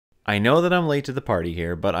I know that I'm late to the party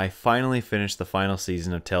here, but I finally finished the final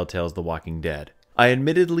season of Telltale's The Walking Dead. I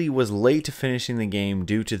admittedly was late to finishing the game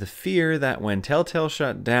due to the fear that when Telltale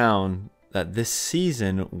shut down, that this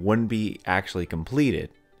season wouldn't be actually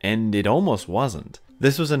completed, and it almost wasn't.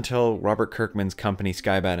 This was until Robert Kirkman's company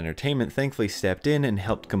Skybat Entertainment thankfully stepped in and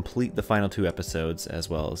helped complete the final 2 episodes as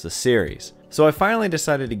well as the series. So I finally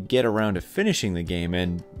decided to get around to finishing the game,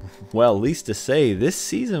 and, well, at least to say, this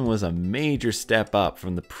season was a major step up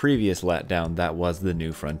from the previous letdown that was The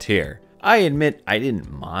New Frontier. I admit I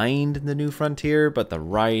didn't mind The New Frontier, but the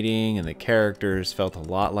writing and the characters felt a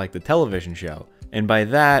lot like the television show. And by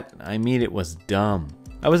that, I mean it was dumb.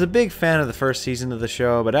 I was a big fan of the first season of the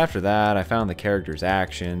show, but after that, I found the characters'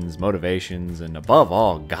 actions, motivations, and above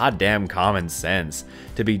all, goddamn common sense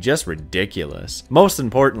to be just ridiculous. Most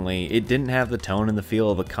importantly, it didn't have the tone and the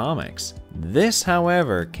feel of the comics. This,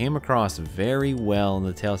 however, came across very well in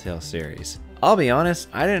the Telltale series. I'll be honest,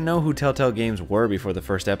 I didn't know who Telltale games were before the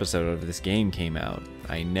first episode of this game came out.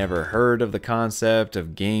 I never heard of the concept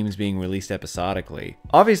of games being released episodically.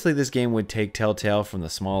 Obviously, this game would take Telltale from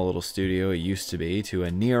the small little studio it used to be to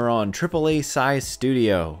a near-on AAA size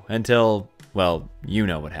studio until, well, you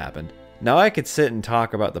know what happened. Now I could sit and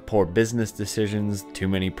talk about the poor business decisions, too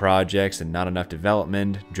many projects and not enough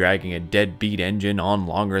development, dragging a deadbeat engine on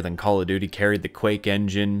longer than Call of Duty carried the Quake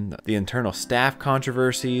engine, the internal staff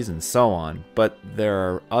controversies, and so on, but there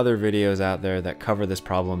are other videos out there that cover this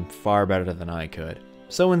problem far better than I could.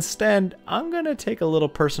 So instead, I'm gonna take a little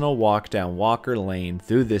personal walk down Walker Lane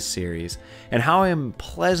through this series, and how I am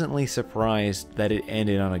pleasantly surprised that it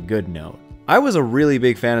ended on a good note. I was a really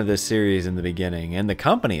big fan of this series in the beginning, and the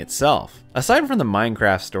company itself. Aside from the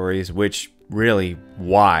Minecraft stories, which, really,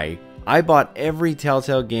 why? I bought every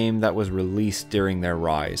Telltale game that was released during their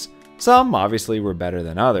rise. Some obviously were better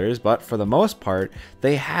than others, but for the most part,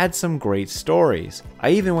 they had some great stories. I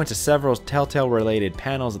even went to several Telltale related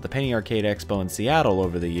panels at the Penny Arcade Expo in Seattle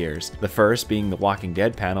over the years, the first being the Walking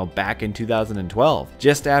Dead panel back in 2012,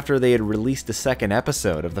 just after they had released the second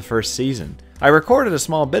episode of the first season. I recorded a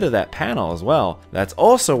small bit of that panel as well. That's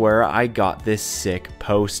also where I got this sick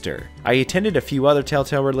poster. I attended a few other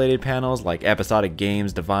Telltale related panels like Episodic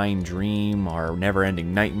Games, Divine Dream, or Neverending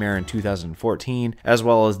Nightmare in 2014, as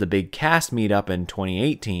well as the big cast meetup in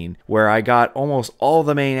 2018, where I got almost all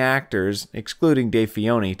the main actors, excluding Dave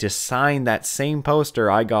Filoni, to sign that same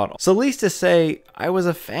poster I got. So least to say, I was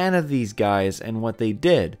a fan of these guys and what they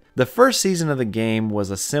did. The first season of the game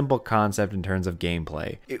was a simple concept in terms of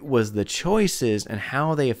gameplay. It was the choices and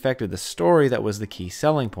how they affected the story that was the key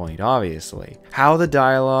selling point, obviously. How the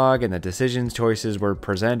dialogue and the decisions choices were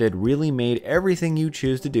presented really made everything you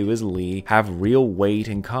choose to do as Lee have real weight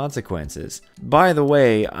and consequences. By the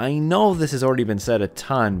way, I know this has already been said a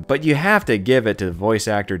ton, but you have to give it to voice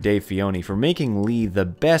actor Dave Filoni for making Lee the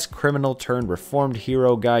best criminal turned reformed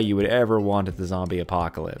hero guy you would ever want at the zombie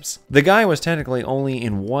apocalypse. The guy was technically only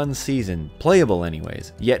in one season, playable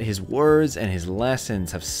anyways, yet his words and his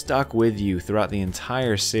lessons have stuck with you throughout the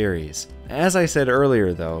entire series. As I said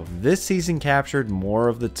earlier though, this season captured more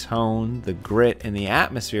of the tone, the grit, and the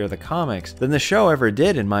atmosphere of the comics than the show ever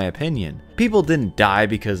did in my opinion. People didn't die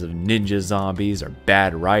because of ninja zombies or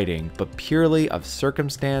bad writing, but purely of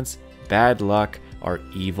circumstance, bad luck, or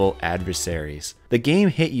evil adversaries. The game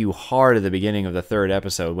hit you hard at the beginning of the 3rd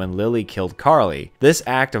episode when Lily killed Carly. This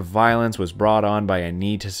act of violence was brought on by a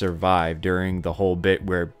need to survive during the whole bit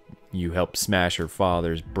where you help smash her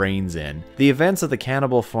father's brains in. The events of the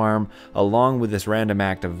cannibal farm, along with this random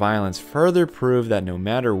act of violence, further prove that no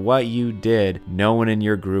matter what you did, no one in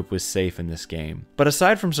your group was safe in this game. But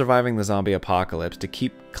aside from surviving the zombie apocalypse to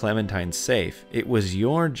keep Clementine safe, it was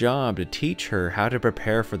your job to teach her how to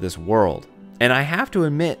prepare for this world. And I have to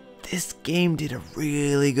admit, this game did a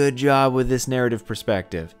really good job with this narrative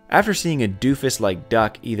perspective. After seeing a doofus like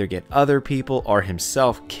Duck either get other people or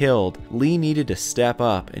himself killed, Lee needed to step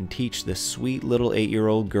up and teach this sweet little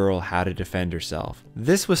 8-year-old girl how to defend herself.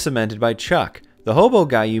 This was cemented by Chuck, the hobo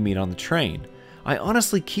guy you meet on the train. I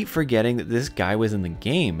honestly keep forgetting that this guy was in the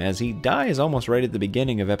game, as he dies almost right at the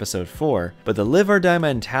beginning of episode 4, but the live or die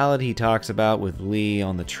mentality he talks about with Lee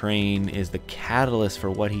on the train is the catalyst for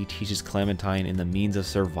what he teaches Clementine in the means of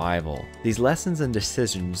survival. These lessons and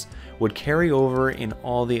decisions would carry over in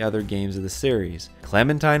all the other games of the series.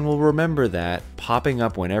 Clementine will remember that, popping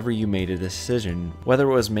up whenever you made a decision, whether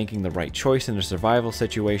it was making the right choice in a survival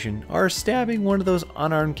situation or stabbing one of those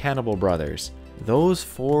unarmed cannibal brothers. Those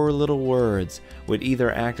 4 little words would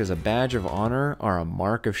either act as a badge of honor or a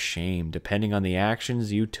mark of shame, depending on the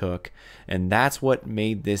actions you took, and that's what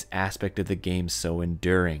made this aspect of the game so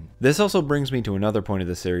enduring. This also brings me to another point of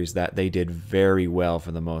the series that they did very well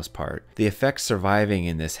for the most part. The effects surviving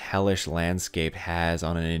in this hellish landscape has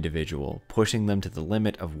on an individual, pushing them to the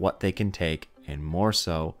limit of what they can take, and more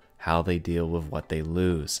so, how they deal with what they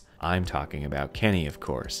lose. I'm talking about Kenny, of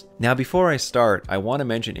course. Now, before I start, I want to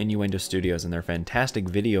mention Innuendo Studios and their fantastic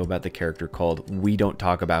video about the character called We Don't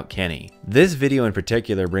Talk About Kenny. This video in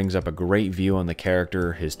particular brings up a great view on the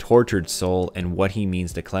character, his tortured soul, and what he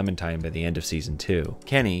means to Clementine by the end of season 2.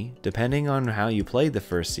 Kenny, depending on how you played the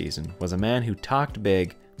first season, was a man who talked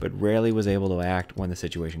big, but rarely was able to act when the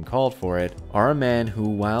situation called for it, or a man who,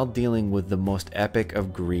 while dealing with the most epic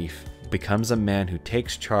of grief, becomes a man who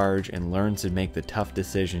takes charge and learns to make the tough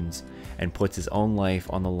decisions and puts his own life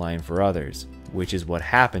on the line for others, which is what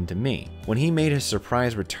happened to me. When he made his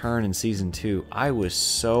surprise return in season 2, I was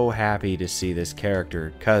so happy to see this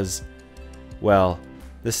character cause, well,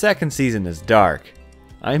 the second season is dark.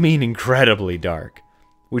 I mean incredibly dark,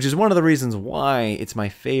 which is one of the reasons why it's my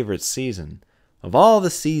favorite season. Of all the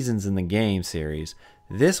seasons in the game series,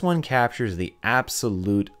 this one captures the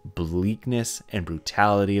absolute bleakness and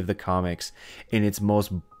brutality of the comics in its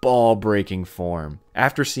most ball-breaking form.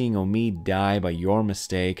 After seeing Omid die by your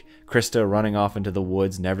mistake, Krista running off into the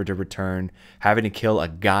woods never to return, having to kill a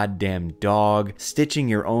goddamn dog, stitching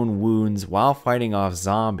your own wounds while fighting off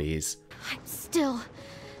zombies. I'm still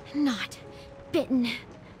not bitten.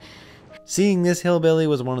 Seeing this hillbilly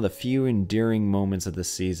was one of the few endearing moments of the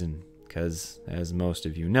season, because, as most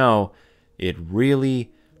of you know, it really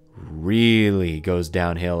goes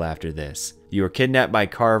downhill after this. You are kidnapped by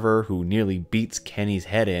Carver, who nearly beats Kenny's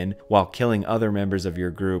head in while killing other members of your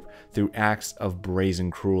group through acts of brazen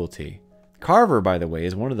cruelty. Carver, by the way,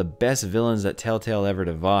 is one of the best villains that Telltale ever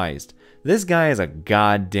devised. This guy is a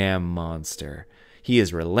goddamn monster. He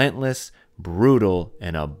is relentless, brutal,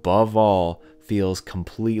 and above all, feels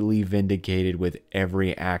completely vindicated with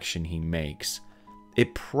every action he makes.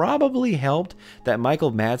 It probably helped that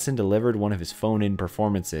Michael Madsen delivered one of his phone-in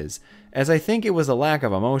performances, as I think it was a lack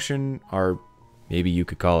of emotion, or maybe you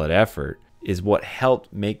could call it effort, is what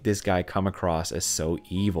helped make this guy come across as so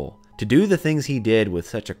evil. To do the things he did with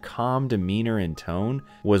such a calm demeanor and tone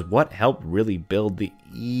was what helped really build the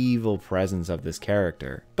evil presence of this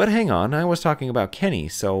character. But hang on, I was talking about Kenny,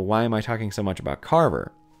 so why am I talking so much about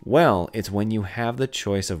Carver? Well, it's when you have the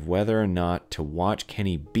choice of whether or not to watch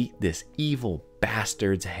Kenny beat this evil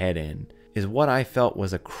bastard's head in, is what I felt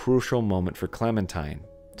was a crucial moment for Clementine.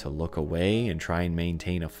 To look away and try and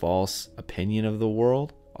maintain a false opinion of the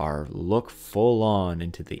world, or look full on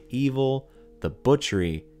into the evil, the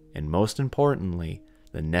butchery, and most importantly,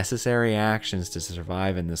 the necessary actions to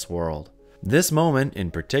survive in this world. This moment in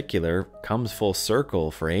particular comes full circle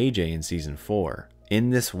for AJ in season 4. In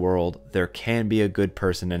this world, there can be a good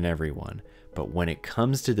person in everyone, but when it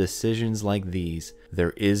comes to decisions like these,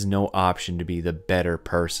 there is no option to be the better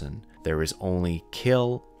person. There is only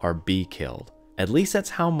kill or be killed. At least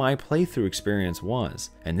that's how my playthrough experience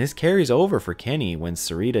was, and this carries over for Kenny when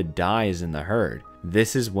Sarita dies in the herd.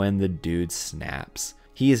 This is when the dude snaps.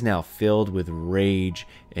 He is now filled with rage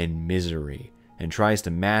and misery, and tries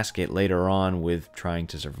to mask it later on with trying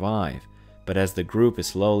to survive. But as the group is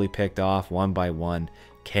slowly picked off one by one,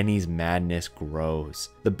 Kenny's madness grows.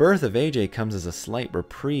 The birth of AJ comes as a slight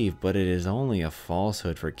reprieve, but it is only a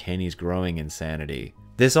falsehood for Kenny's growing insanity.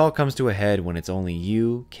 This all comes to a head when it's only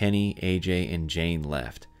you, Kenny, AJ, and Jane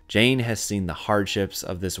left. Jane has seen the hardships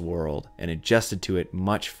of this world and adjusted to it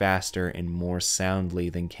much faster and more soundly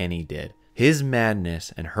than Kenny did. His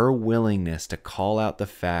madness and her willingness to call out the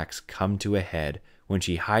facts come to a head when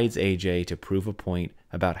she hides AJ to prove a point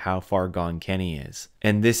about how far gone Kenny is.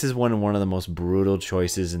 And this is when one of the most brutal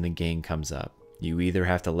choices in the game comes up. You either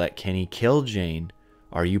have to let Kenny kill Jane,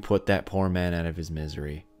 or you put that poor man out of his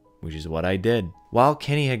misery, which is what I did. While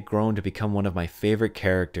Kenny had grown to become one of my favorite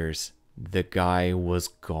characters, the guy was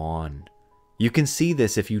gone. You can see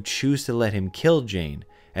this if you choose to let him kill Jane,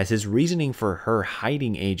 as his reasoning for her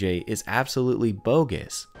hiding AJ is absolutely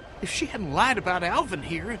bogus. If she hadn't lied about Alvin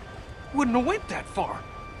here, it wouldn't have went that far.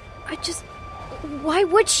 Why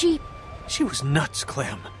would she? She was nuts,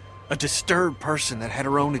 Clem. A disturbed person that had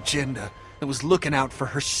her own agenda, that was looking out for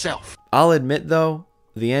herself. I'll admit though,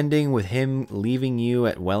 the ending with him leaving you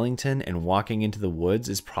at Wellington and walking into the woods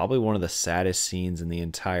is probably one of the saddest scenes in the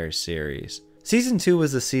entire series. Season 2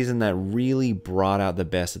 was the season that really brought out the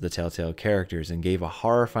best of the Telltale characters and gave a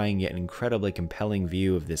horrifying yet incredibly compelling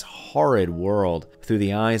view of this horrid world through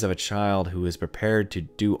the eyes of a child who is prepared to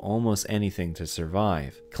do almost anything to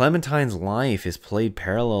survive. Clementine's life is played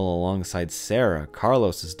parallel alongside Sarah,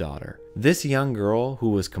 Carlos's daughter. This young girl, who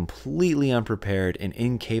was completely unprepared and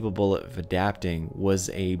incapable of adapting, was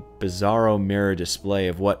a bizarro mirror display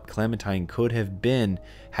of what Clementine could have been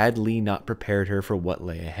had Lee not prepared her for what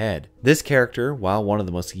lay ahead. This character, while one of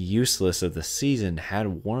the most useless of the season,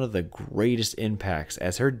 had one of the greatest impacts,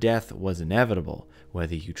 as her death was inevitable,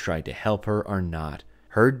 whether you tried to help her or not.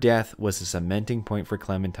 Her death was a cementing point for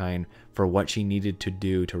Clementine for what she needed to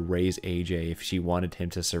do to raise AJ if she wanted him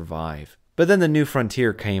to survive. But then the New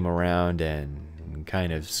Frontier came around and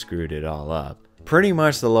kind of screwed it all up. Pretty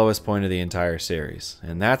much the lowest point of the entire series,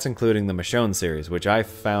 and that's including the Michonne series, which I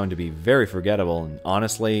found to be very forgettable and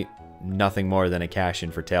honestly nothing more than a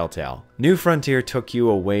cash-in for Telltale. New Frontier took you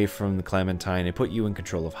away from Clementine and put you in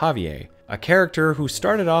control of Javier, a character who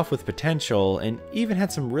started off with potential and even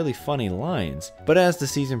had some really funny lines, but as the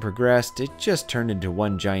season progressed, it just turned into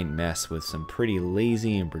one giant mess with some pretty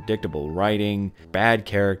lazy and predictable writing, bad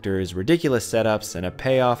characters, ridiculous setups, and a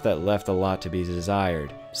payoff that left a lot to be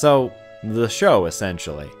desired. So, the show,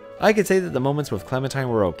 essentially. I could say that the moments with Clementine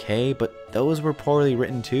were okay, but those were poorly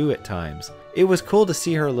written too at times. It was cool to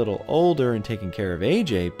see her a little older and taking care of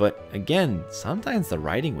AJ, but again, sometimes the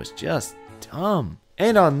writing was just dumb.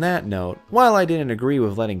 And on that note, while I didn't agree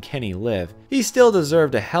with letting Kenny live, he still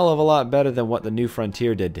deserved a hell of a lot better than what the New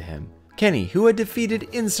Frontier did to him. Kenny, who had defeated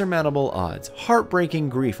insurmountable odds, heartbreaking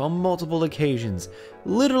grief on multiple occasions,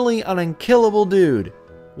 literally an unkillable dude,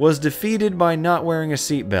 was defeated by not wearing a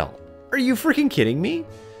seatbelt. Are you freaking kidding me?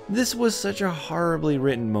 This was such a horribly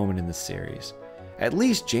written moment in the series. At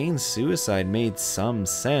least Jane's suicide made some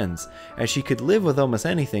sense, as she could live with almost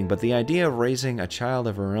anything, but the idea of raising a child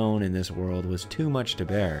of her own in this world was too much to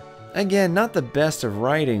bear. Again, not the best of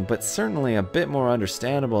writing, but certainly a bit more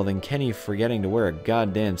understandable than Kenny forgetting to wear a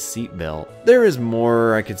goddamn seatbelt. There is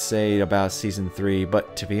more I could say about Season 3,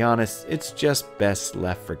 but to be honest, it's just best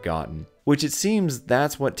left forgotten. Which it seems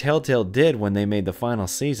that's what Telltale did when they made the final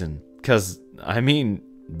season. 'Cause, I mean,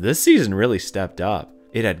 this season really stepped up.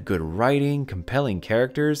 It had good writing, compelling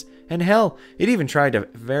characters, and hell, it even tried to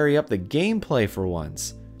vary up the gameplay for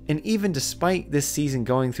once. And even despite this season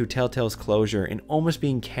going through Telltale's closure and almost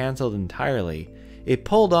being cancelled entirely, it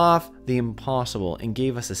pulled off the impossible and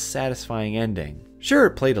gave us a satisfying ending. Sure,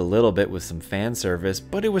 it played a little bit with some fan service,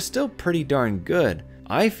 but it was still pretty darn good.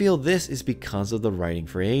 I feel this is because of the writing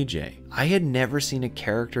for AJ. I had never seen a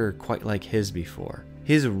character quite like his before.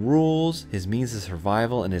 His rules, his means of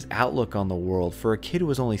survival, and his outlook on the world for a kid who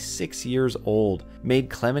was only 6 years old made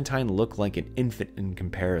Clementine look like an infant in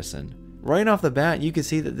comparison. Right off the bat, you could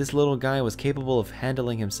see that this little guy was capable of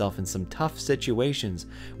handling himself in some tough situations,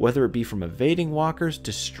 whether it be from evading walkers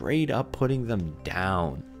to straight up putting them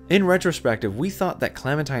down. In retrospective, we thought that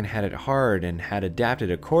Clementine had it hard and had adapted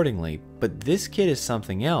accordingly, but this kid is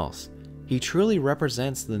something else. He truly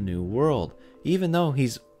represents the new world, even though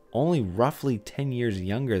he's only roughly 10 years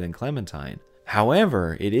younger than Clementine.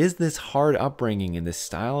 However, it is this hard upbringing and this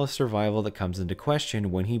style of survival that comes into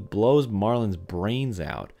question when he blows Marlon's brains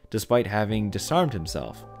out, despite having disarmed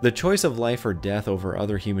himself. The choice of life or death over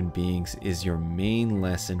other human beings is your main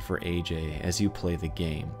lesson for AJ as you play the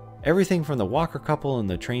game. Everything from the Walker couple in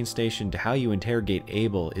the train station to how you interrogate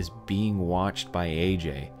Abel is being watched by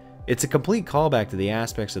AJ. It's a complete callback to the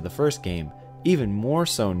aspects of the first game, even more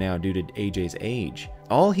so now due to AJ's age.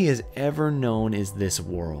 All he has ever known is this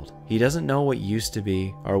world. He doesn't know what used to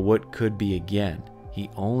be or what could be again.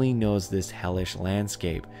 He only knows this hellish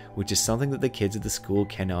landscape, which is something that the kids at the school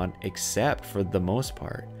cannot accept for the most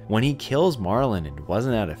part. When he kills Marlon, it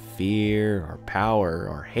wasn't out of fear or power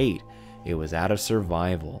or hate, it was out of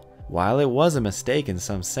survival. While it was a mistake in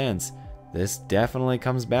some sense, this definitely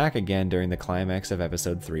comes back again during the climax of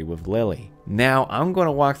episode 3 with Lily. Now, I'm going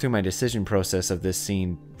to walk through my decision process of this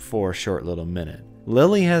scene for a short little minute.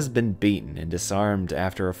 Lily has been beaten and disarmed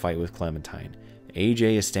after a fight with Clementine.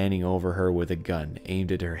 AJ is standing over her with a gun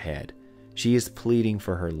aimed at her head. She is pleading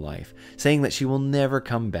for her life, saying that she will never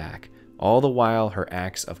come back. All the while, her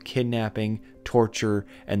acts of kidnapping, torture,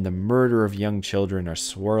 and the murder of young children are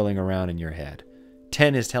swirling around in your head.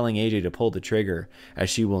 Ten is telling AJ to pull the trigger, as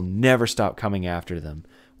she will never stop coming after them,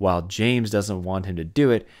 while James doesn't want him to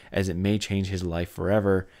do it, as it may change his life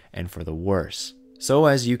forever and for the worse. So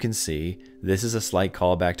as you can see, this is a slight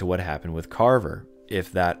callback to what happened with Carver,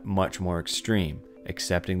 if that much more extreme,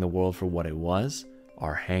 accepting the world for what it was,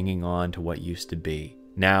 or hanging on to what used to be.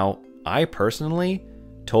 Now, I personally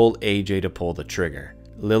told AJ to pull the trigger.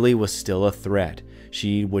 Lily was still a threat.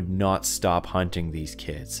 She would not stop hunting these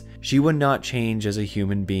kids. She would not change as a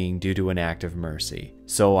human being due to an act of mercy.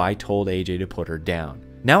 So I told AJ to put her down.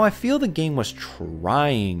 Now I feel the game was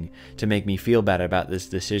trying to make me feel bad about this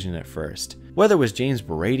decision at first. Whether it was James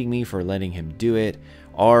berating me for letting him do it,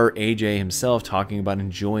 or AJ himself talking about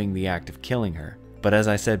enjoying the act of killing her. But as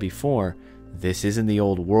I said before, this isn't the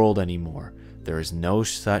old world anymore. There is no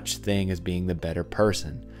such thing as being the better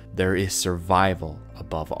person. There is survival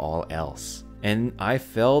above all else. And I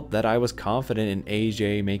felt that I was confident in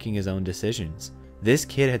AJ making his own decisions. This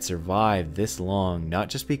kid had survived this long not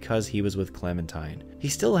just because he was with Clementine. He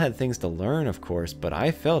still had things to learn, of course, but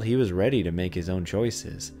I felt he was ready to make his own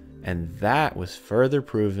choices. And that was further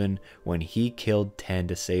proven when he killed Ten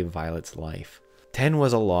to save Violet's life. Ten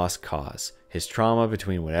was a lost cause. His trauma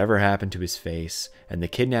between whatever happened to his face and the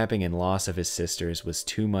kidnapping and loss of his sisters was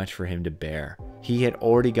too much for him to bear. He had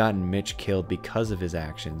already gotten Mitch killed because of his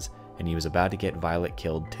actions, and he was about to get Violet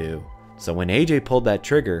killed too. So when AJ pulled that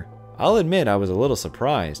trigger, I'll admit I was a little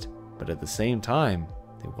surprised, but at the same time,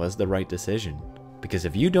 it was the right decision. Because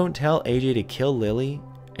if you don't tell AJ to kill Lily,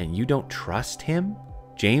 and you don't trust him,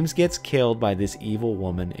 James gets killed by this evil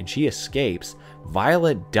woman and she escapes,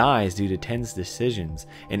 Violet dies due to Ten's decisions,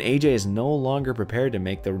 and AJ is no longer prepared to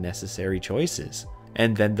make the necessary choices.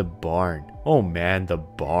 And then the barn. Oh man, the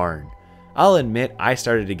barn. I'll admit I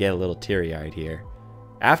started to get a little teary-eyed here.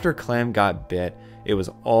 After Clem got bit, it was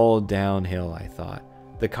all downhill, I thought.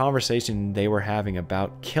 The conversation they were having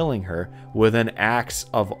about killing her with an axe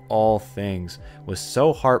of all things was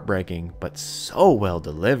so heartbreaking, but so well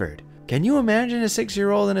delivered. Can you imagine a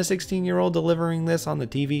 6-year-old and a 16-year-old delivering this on the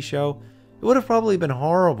TV show? It would have probably been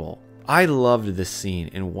horrible. I loved this scene,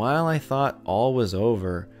 and while I thought all was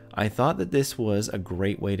over, I thought that this was a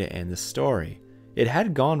great way to end the story. It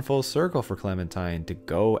had gone full circle for Clementine to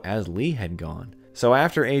go as Lee had gone. So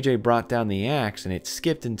after AJ brought down the axe and it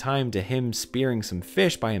skipped in time to him spearing some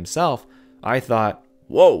fish by himself, I thought,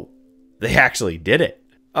 whoa, they actually did it.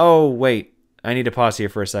 Oh wait, I need to pause here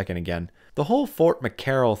for a second again. The whole Fort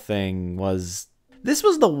McCarroll thing this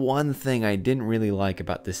was the one thing I didn't really like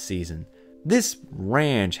about this season. This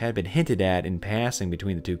ranch had been hinted at in passing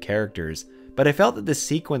between the two characters, but I felt that this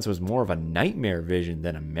sequence was more of a nightmare vision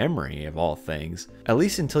than a memory of all things, at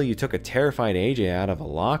least until you took a terrified AJ out of a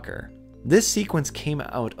locker. This sequence came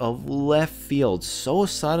out of left field so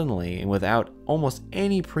suddenly and without almost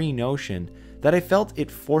any pre-notion that I felt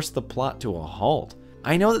it forced the plot to a halt.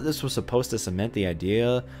 I know that this was supposed to cement the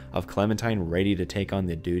idea of Clementine ready to take on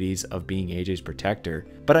the duties of being AJ's protector,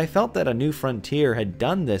 but I felt that A New Frontier had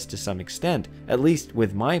done this to some extent, at least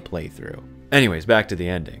with my playthrough. Anyways, back to the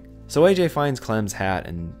ending. So AJ finds Clem's hat,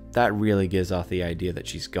 and that really gives off the idea that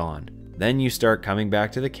she's gone. Then you start coming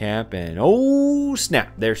back to the camp, and oh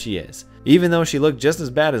snap, there she is. Even though she looked just as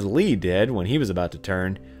bad as Lee did when he was about to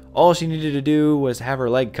turn, all she needed to do was have her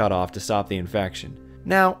leg cut off to stop the infection.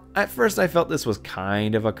 Now, at first I felt this was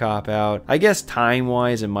kind of a cop-out. I guess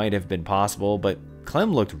time-wise it might have been possible, but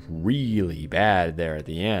Clem looked really bad there at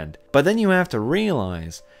the end. But then you have to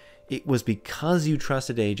realize it was because you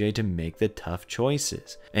trusted AJ to make the tough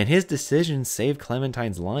choices, and his decision saved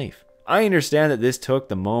Clementine's life. I understand that this took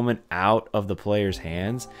the moment out of the player's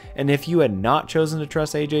hands, and if you had not chosen to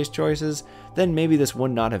trust AJ's choices, then maybe this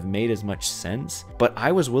would not have made as much sense, but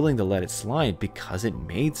I was willing to let it slide because it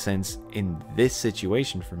made sense in this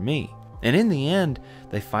situation for me. And in the end,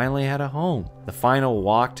 they finally had a home. The final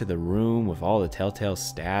walk to the room with all the Telltale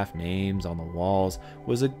staff names on the walls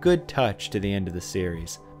was a good touch to the end of the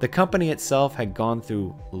series. The company itself had gone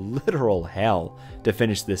through literal hell to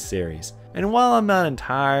finish this series. And while I'm not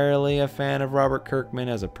entirely a fan of Robert Kirkman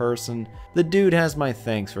as a person, the dude has my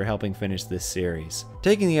thanks for helping finish this series.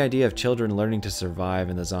 Taking the idea of children learning to survive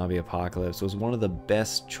in the zombie apocalypse was one of the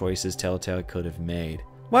best choices Telltale could have made.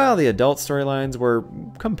 While the adult storylines were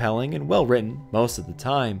compelling and well written most of the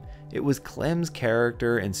time, it was Clem's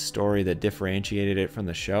character and story that differentiated it from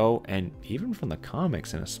the show and even from the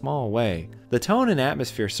comics in a small way. The tone and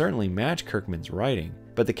atmosphere certainly matched Kirkman's writing,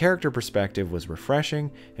 but the character perspective was refreshing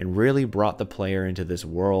and really brought the player into this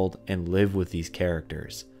world and live with these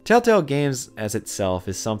characters. Telltale Games as itself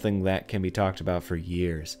is something that can be talked about for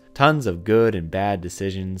years. Tons of good and bad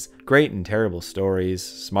decisions, great and terrible stories,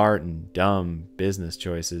 smart and dumb business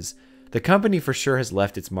choices. The company for sure has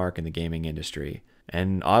left its mark in the gaming industry.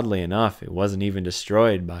 And oddly enough, it wasn't even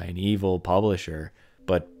destroyed by an evil publisher,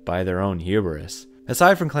 but by their own hubris.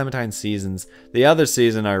 Aside from Clementine's seasons, the other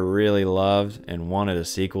season I really loved and wanted a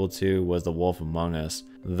sequel to was The Wolf Among Us.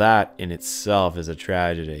 That in itself is a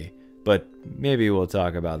tragedy, but maybe we'll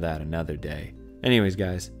talk about that another day. Anyways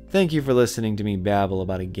guys, Thank you for listening to me babble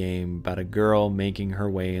about a game about a girl making her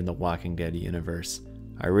way in the Walking Dead universe.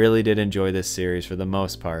 I really did enjoy this series for the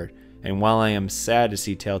most part, and while I am sad to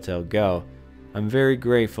see Telltale go, I'm very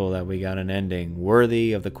grateful that we got an ending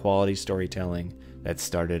worthy of the quality storytelling that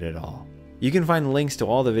started it all. You can find links to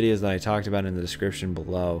all the videos that I talked about in the description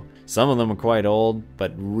below. Some of them are quite old,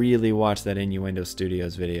 but really watch that Innuendo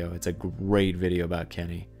Studios video. It's a great video about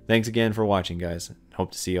Kenny. Thanks again for watching, guys.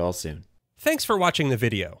 Hope to see you all soon. Thanks for watching the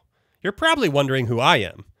video. You're probably wondering who I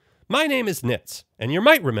am. My name is Nitz, and you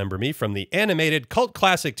might remember me from the animated cult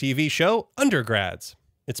classic TV show Undergrads.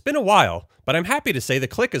 It's been a while, but I'm happy to say the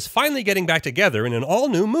Clique is finally getting back together in an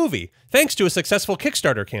all-new movie, thanks to a successful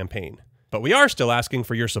Kickstarter campaign. But we are still asking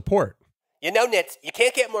for your support. You know, Nitz, you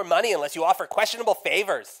can't get more money unless you offer questionable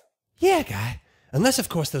favors. Yeah, guy. Unless, of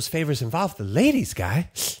course, those favors involve the ladies, guy.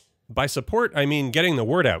 By support, I mean getting the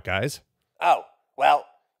word out, guys. Oh, well,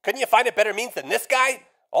 couldn't you find a better means than this guy?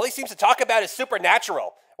 All he seems to talk about is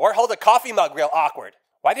supernatural, or hold a coffee mug real awkward.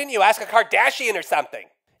 Why didn't you ask a Kardashian or something?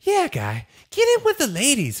 Yeah, guy. Get in with the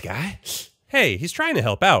ladies, guy. Hey, he's trying to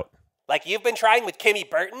help out. Like you've been trying with Kimmy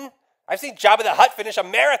Burton? I've seen Jabba the Hutt finish a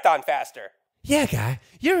marathon faster. Yeah, guy.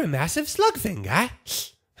 You're a massive slug thing, guy.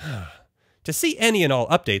 To see any and all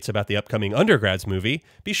updates about the upcoming Undergrads movie,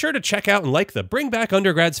 be sure to check out and like the Bring Back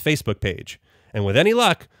Undergrads Facebook page. And with any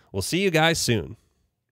luck, we'll see you guys soon.